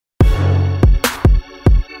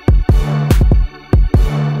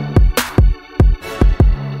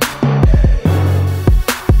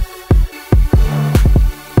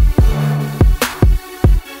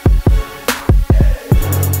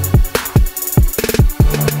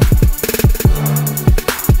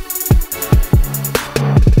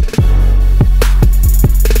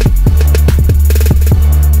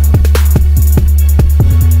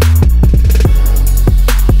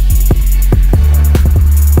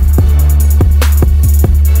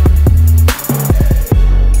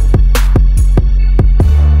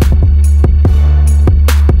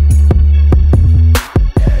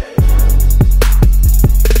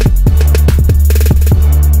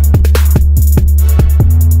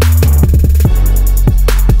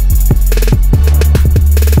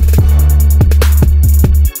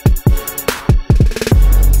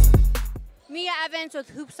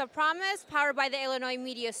of Promise, powered by the Illinois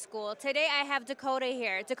Media School. Today I have Dakota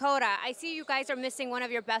here. Dakota, I see you guys are missing one of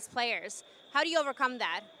your best players. How do you overcome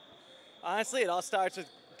that? Honestly, it all starts with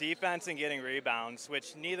defense and getting rebounds,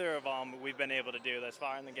 which neither of them we've been able to do this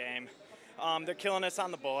far in the game. They're killing us on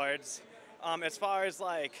the boards. As far as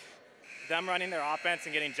like them running their offense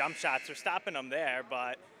and getting jump shots, we're stopping them there,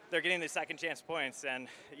 but they're getting the second chance points, and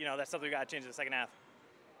that's something we got to change in the second half.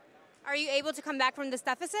 Are you able to come back from this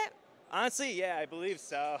deficit? Honestly, yeah, I believe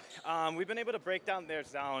so. We've been able to break down their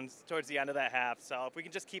zones towards the end of that half, so if we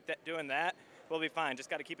can just keep doing that, we'll be fine. Just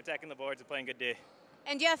got to keep attacking the boards and playing good D.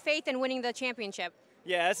 And do you have faith in winning the championship?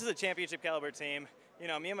 Yeah, this is a championship caliber team. Me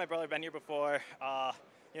and my brother have been here before. Now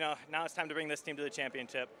it's time to bring this team to the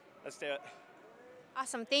championship. Let's do it.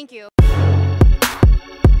 Awesome, thank you.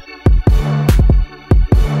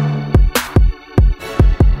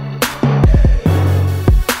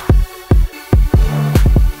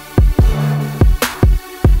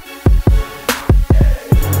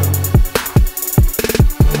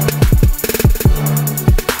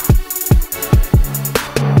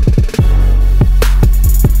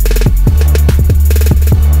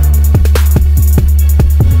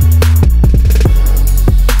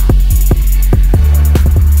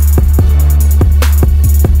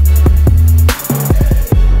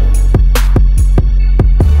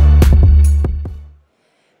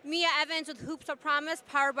 Evans with Hoops of Promise,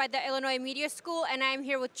 powered by the Illinois Media School, and I'm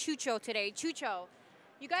here with Chucho today. Chucho,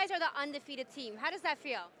 you guys are the undefeated team. How does that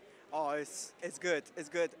feel? Oh, it's good. It's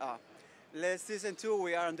good. Last season 2,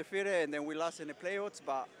 we are undefeated, and then we lost in the playoffs.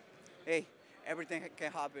 But hey, everything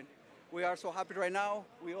can happen. We are so happy right now.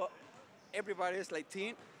 Everybody is like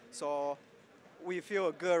team, so we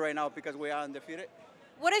feel good right now because we are undefeated.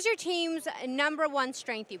 What is your team's #1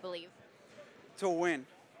 strength, you believe? To win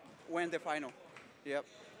the final. Yep.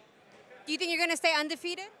 Do you think you're going to stay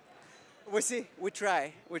undefeated? We see. We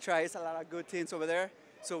try. It's a lot of good teams over there,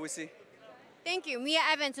 so we see. Thank you. Mia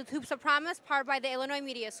Evans with Hoops of Promise, powered by the Illinois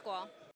Media School.